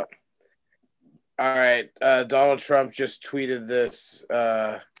this out. All right. Donald Trump just tweeted this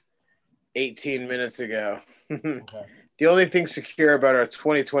 18 minutes ago. Okay. The only thing secure about our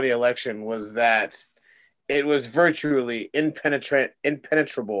 2020 election was that it was virtually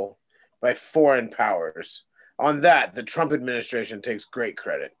impenetrable by foreign powers. On that, the Trump administration takes great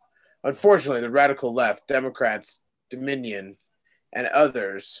credit. Unfortunately, the radical left, Democrats, Dominion, and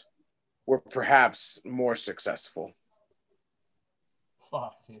others were perhaps more successful.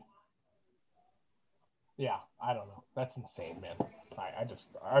 Fuck, dude. Yeah, I don't know. That's insane, man.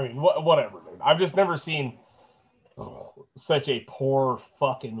 I mean, whatever, dude. I've just never seen such a poor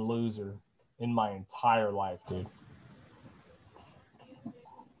fucking loser in my entire life, dude.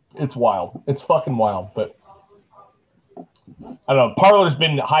 It's wild. It's fucking wild, but I don't know. Parler's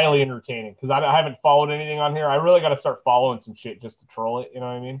been highly entertaining because I haven't followed anything on here. I really got to start following some shit just to troll it. You know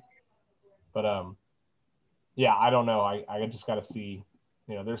what I mean? But yeah, I don't know. I just got to see.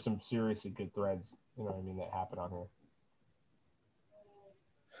 There's some seriously good threads. You know what I mean, that happen on here.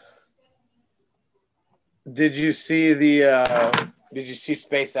 Did you see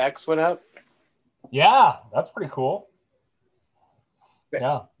SpaceX went up? Yeah, that's pretty cool.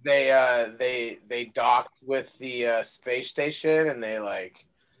 Yeah. They docked with the space station and they like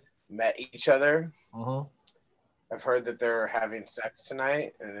met each other. Uh-huh. I've heard that they're having sex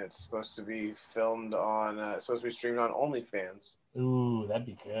tonight and it's supposed to be streamed on OnlyFans. Ooh, that'd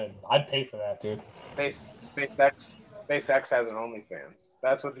be good. I'd pay for that, dude. SpaceX has an OnlyFans.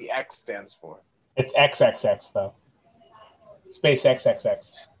 That's what the X stands for. It's XXX though.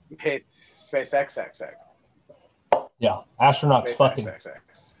 SpaceXXX. SpaceXXX. Yeah, astronauts Space fucking.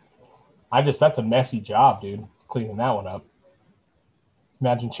 XXX. That's a messy job, dude. Cleaning that one up.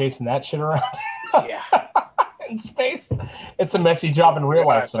 Imagine chasing that shit around. Yeah. In space, it's a messy job in real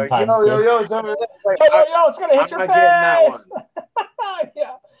life sometimes. Yo, it's gonna hit your face. That one.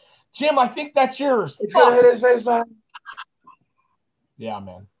 Yeah, Jim, I think that's yours. It's gonna hit his face, man. Yeah,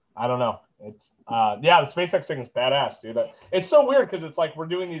 man. I don't know. It's the SpaceX thing is badass, dude. It's so weird because it's like we're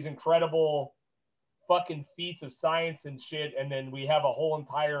doing these incredible fucking feats of science and shit, and then we have a whole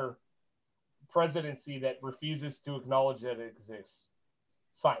entire presidency that refuses to acknowledge that it exists.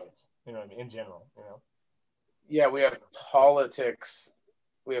 Science, you know what I mean, in general, Yeah, we have politics.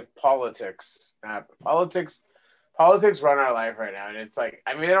 Politics run our life right now, and it's like,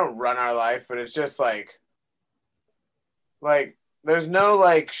 I mean, they don't run our life, but it's just like there's no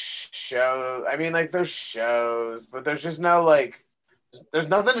like show. I mean, like there's shows, but there's just no like, there's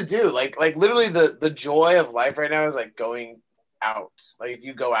nothing to do. Like literally the joy of life right now is like going out. Like if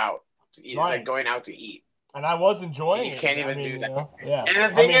you go out to eat, It's like going out to eat. And I was enjoying it. You can't even do that. Yeah.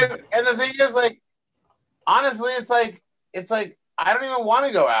 And the thing is, like, honestly, it's like I don't even want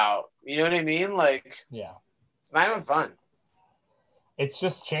to go out. You know what I mean? Like, yeah, it's not even fun. It's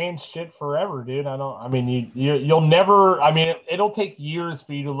just changed shit forever, dude. You'll never. I mean, it'll take years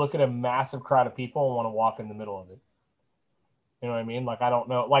for you to look at a massive crowd of people and want to walk in the middle of it. You know what I mean? Like, I don't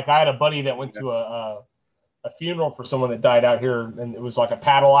know. Like, I had a buddy that went to a funeral for someone that died out here, and it was like a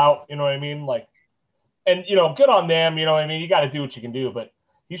paddle out. You know what I mean? Like, and good on them. You know what I mean? You got to do what you can do. But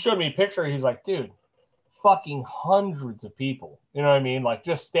he showed me a picture. He's like, dude, fucking hundreds of people. You know what I mean? Like,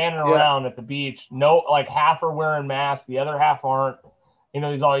 just standing around at the beach. No, like half are wearing masks, the other half aren't.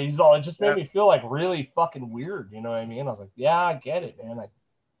 He's all. It just made me feel like really fucking weird. You know what I mean? I was like, yeah, I get it, man.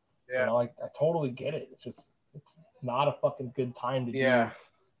 I totally get it. It's not a fucking good time to do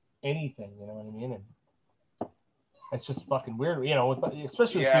anything. You know what I mean? And it's just fucking weird. You know,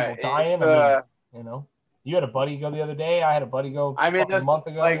 especially with Yeah, people dying. it's I mean, you know, you had a buddy go the other day. I had a buddy go fucking a month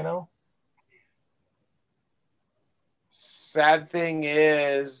ago. like, you know. Sad thing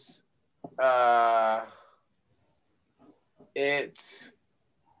is, it's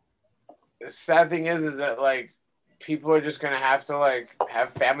the sad thing is that like people are just gonna have to like have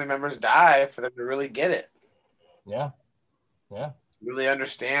family members die for them to really get it. Yeah. Yeah. Really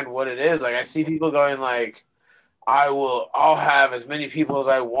understand what it is. Like I see people going like, I'll have as many people as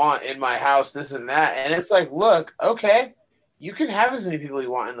I want in my house, this and that. And it's like, look, okay, you can have as many people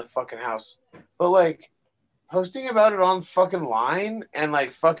you want in the fucking house. But like posting about it on fucking line and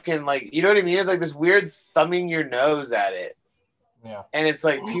like fucking like, you know what I mean? It's like this weird thumbing your nose at it. Yeah. And it's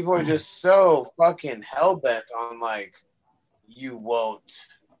like people are just so fucking hell bent on like, you won't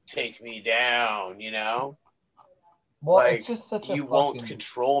take me down, you know? Well, like, it's just such a you won't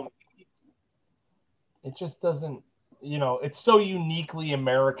control me. It just doesn't, you know, it's so uniquely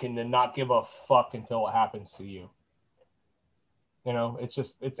American to not give a fuck until it happens to you. You know, it's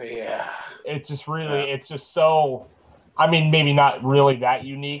just really, it's just so, I mean, maybe not really that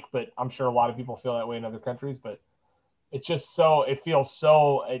unique, but I'm sure a lot of people feel that way in other countries, but it's just so, it feels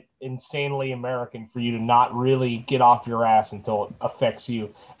so insanely American for you to not really get off your ass until it affects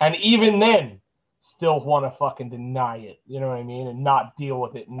you. And even then, still want to fucking deny it, you know what I mean? And not deal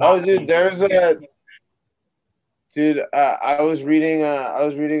with it. Dude, I was reading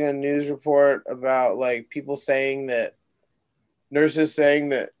a news report about like people saying that nurses saying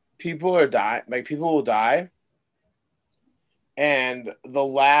that people are dying, like people will die, and the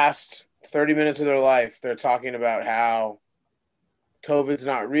last 30 minutes of their life they're talking about how COVID's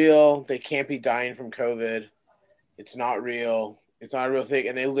not real, they can't be dying from COVID, it's not real, it's not a real thing,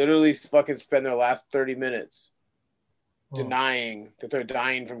 and they literally fucking spend their last 30 minutes denying that they're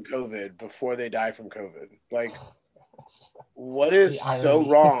dying from COVID before they die from COVID. Like, what is so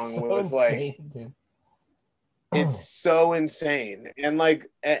wrong with like? Dude. It's so insane, and like,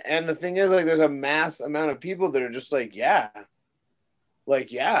 and the thing is, like, there's a mass amount of people that are just like, yeah,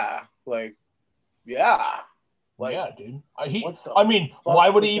 like, yeah, like, yeah, like, yeah, dude. I mean, why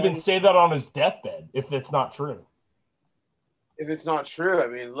would he even say that on his deathbed if it's not true? If it's not true, I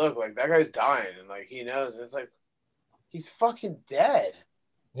mean, look, like that guy's dying, and like he knows, and it's like he's fucking dead.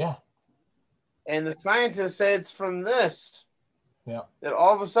 Yeah. And the scientists say it's from this. Yeah. That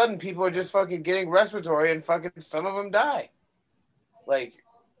all of a sudden people are just fucking getting respiratory and fucking some of them die. Like,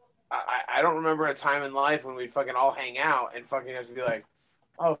 I don't remember a time in life when we fucking all hang out and fucking have to be like,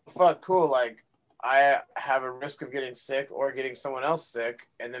 oh, fuck, cool. Like, I have a risk of getting sick or getting someone else sick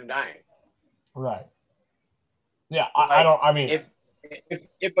and them dying. Right. Yeah. Like, I don't, I mean, if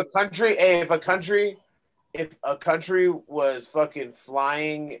a country was fucking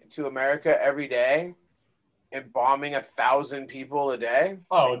flying to America every day and bombing 1,000 people a day,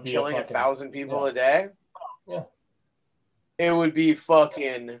 and killing 1,000 people a day, it would be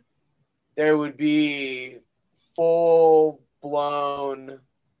fucking. There would be full blown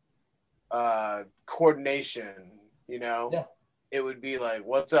coordination. You know, it would be like,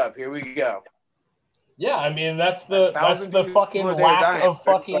 "What's up? Here we go." Yeah, I mean that's the fucking lack of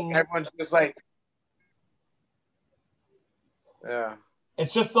fucking. Like, everyone's just like, yeah.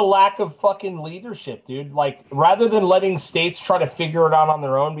 It's just the lack of fucking leadership, dude. Like, rather than letting states try to figure it out on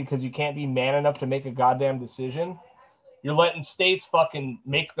their own because you can't be man enough to make a goddamn decision, you're letting states fucking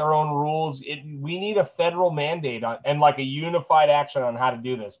make their own rules. We need a federal mandate and like a unified action on how to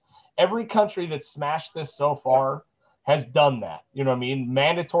do this. Every country that's smashed this so far has done that. You know what I mean?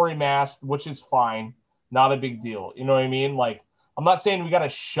 Mandatory masks, which is fine. Not a big deal. You know what I mean? Like, I'm not saying we got to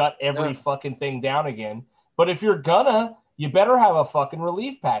shut every fucking thing down again, but if you're gonna, you better have a fucking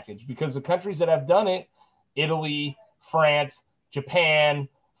relief package because the countries that have done it, Italy, France, Japan,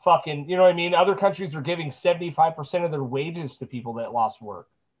 fucking, you know what I mean? Other countries are giving 75% of their wages to people that lost work.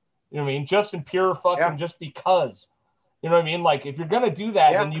 You know what I mean? Just in pure fucking, just because. You know what I mean? Like, if you're going to do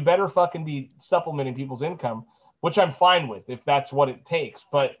that, then you better fucking be supplementing people's income, which I'm fine with if that's what it takes.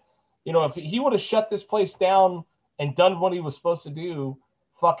 But, you know, if he would have shut this place down and done what he was supposed to do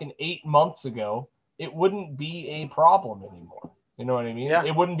fucking 8 months ago, it wouldn't be a problem anymore. You know what I mean? Yeah.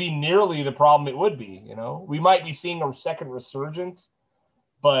 It wouldn't be nearly the problem it would be, you know? We might be seeing a second resurgence,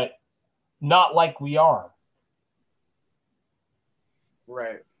 but not like we are.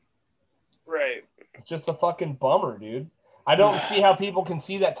 Right. It's just a fucking bummer, dude. I don't see how people can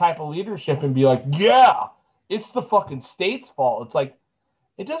see that type of leadership and be like, yeah, it's the fucking state's fault. It's like,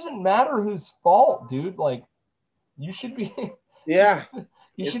 it doesn't matter whose fault, dude. Like, you should be... Yeah.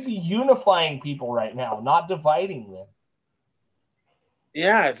 You should be unifying people right now, not dividing them.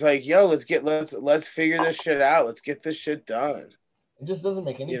 Yeah, it's like, yo, let's figure this shit out. Let's get this shit done. It just doesn't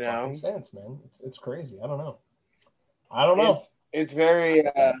make any You fucking know, sense, man. It's crazy. I don't know. I don't know. it's very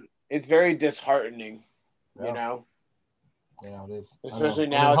disheartening. You Yeah, know, yeah, it is. I know. especially I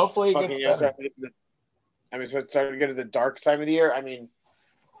mean, now it's hopefully it fucking gets better. it's starting to get to the dark time of the year. I mean,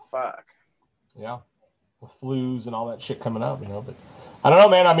 fuck. Yeah, with flus and all that shit coming up, But I don't know,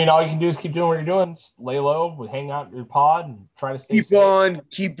 man. I mean, all you can do is keep doing what you're doing. Just lay low, hang out in your pod, and try to stay Keep safe. on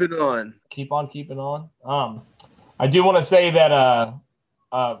keeping on. Keep on keeping on. I do want to say that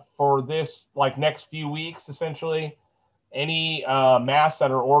for this like next few weeks, essentially, any masks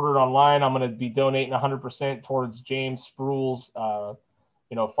that are ordered online, I'm going to be donating 100% towards James Spruill's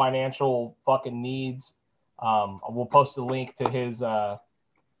financial fucking needs. We'll post a link to his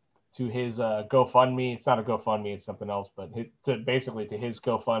GoFundMe. It's not a GoFundMe, it's something else, but basically to his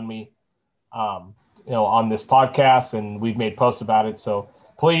GoFundMe, on this podcast, and we've made posts about it. So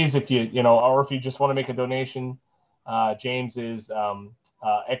please, if or if you just want to make a donation, James is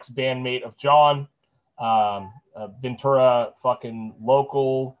ex-bandmate of John, Ventura, fucking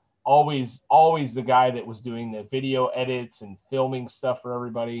local, always the guy that was doing the video edits and filming stuff for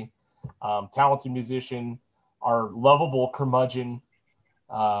everybody. Talented musician, our lovable curmudgeon.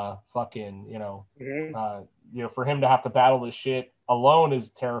 Fucking, for him to have to battle this shit alone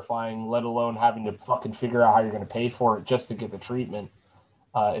is terrifying, let alone having to fucking figure out how you're going to pay for it just to get the treatment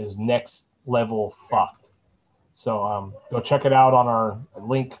is next level fucked. So go check it out on our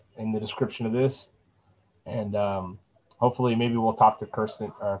link in the description of this. And hopefully maybe we'll talk to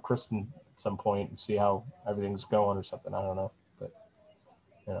Kristen at some point and see how everything's going or something. I don't know. But,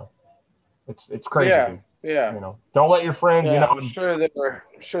 it's crazy. Yeah. Dude. Yeah. Don't let your friends, I'm sure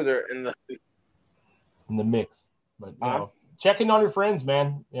they're in the mix. But checking on your friends,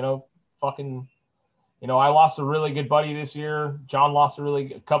 man. Fucking. I lost a really good buddy this year. John lost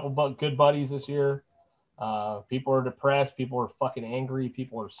a couple good buddies this year. People are depressed. People are fucking angry.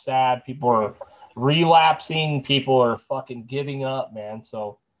 People are sad. People are relapsing. People are fucking giving up, man.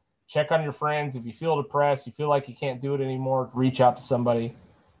 So check on your friends. If you feel depressed, you feel like you can't do it anymore, reach out to somebody.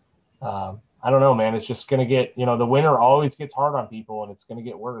 I don't know, man. It's just going to get, the winter always gets hard on people, and it's going to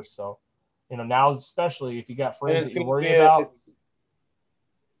get worse. So, now especially if you got friends that you worry about.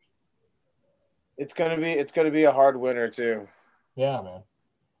 It's gonna be a hard winter too. Yeah, man.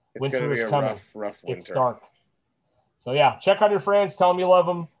 Winter is coming. Rough winter. It's dark. So yeah, check on your friends. Tell them you love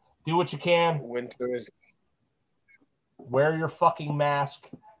them. Do what you can. Winter is. Wear your fucking mask.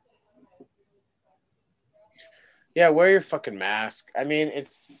 Yeah, wear your fucking mask. I mean,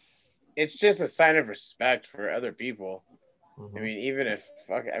 it's just a sign of respect for other people. Mm-hmm. I mean, even if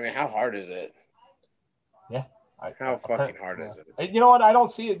how hard is it? Yeah. How fucking hard is it? You know what? I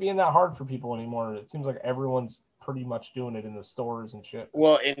don't see it being that hard for people anymore. It seems like everyone's pretty much doing it in the stores and shit.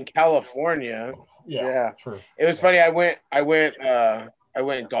 Well, in California, yeah. True. It was funny. I went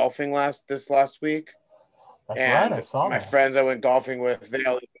golfing this last week. That's right. I saw my friends I went golfing with, they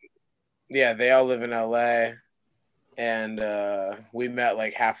all live in LA, and we met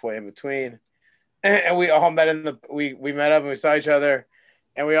like halfway in between, and we all met we met up and we saw each other.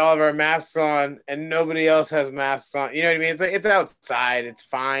 And we all have our masks on, and nobody else has masks on. You know what I mean? It's like it's outside, it's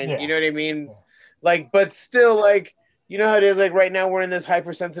fine. Yeah. You know what I mean? Yeah. Like, but still, like, you know how it is. Like right now, we're in this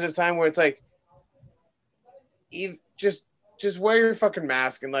hypersensitive time where it's like, you just wear your fucking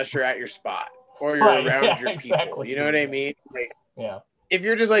mask unless you're at your spot or you're around your people. Exactly. You know what I mean? Like, if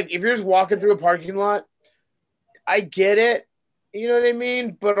you're just walking through a parking lot, I get it. You know what I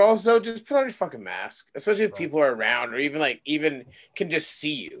mean? But also just put on your fucking mask, especially if people are around or even can just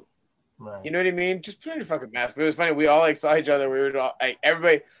see you. Right. You know what I mean? Just put on your fucking mask. But it was funny. We all saw each other. We were all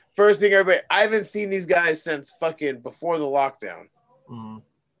everybody. First thing, everybody. I haven't seen these guys since fucking before the lockdown. Mm-hmm.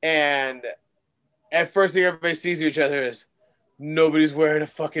 And at first thing everybody sees each other is nobody's wearing a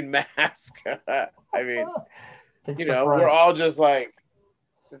fucking mask. I mean, we're all just like.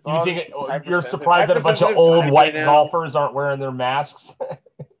 You think you're surprised that a bunch of old white golfers aren't wearing their masks?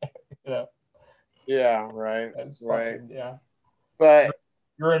 Yeah, right. That's right. Yeah. But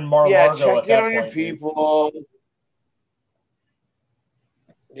you're in Mar-a-Lago. Check in on your people.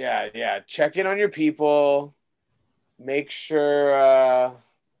 Yeah. Check in on your people. Make sure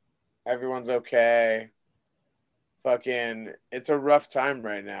everyone's okay. Fucking, it's a rough time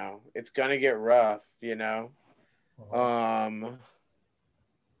right now. It's gonna get rough,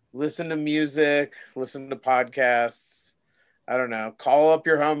 Listen to music, listen to podcasts. I don't know. Call up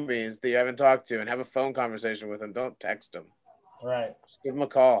your homies that you haven't talked to and have a phone conversation with them. Don't text them. Right. Just give them a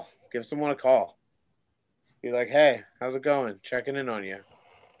call. Give someone a call. Be like, hey, how's it going? Checking in on you.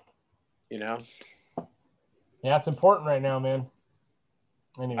 Yeah, it's important right now, man.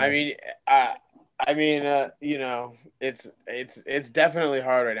 Anyway. You know, it's definitely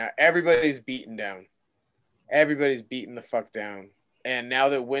hard right now. Everybody's beaten down. Everybody's beaten the fuck down. And now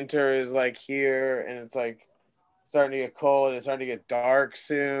that winter is like here and it's like starting to get cold and it's starting to get dark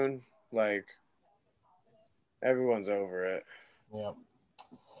soon, like everyone's over it. Yeah.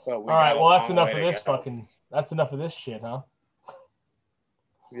 But all right, well that's enough of this that's enough of this shit, huh?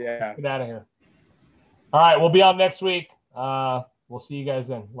 Yeah. Let's get out of here. All right, we'll be on next week. We'll see you guys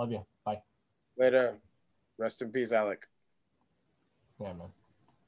then. Love you. Bye. Later. Rest in peace, Alec. Yeah, man.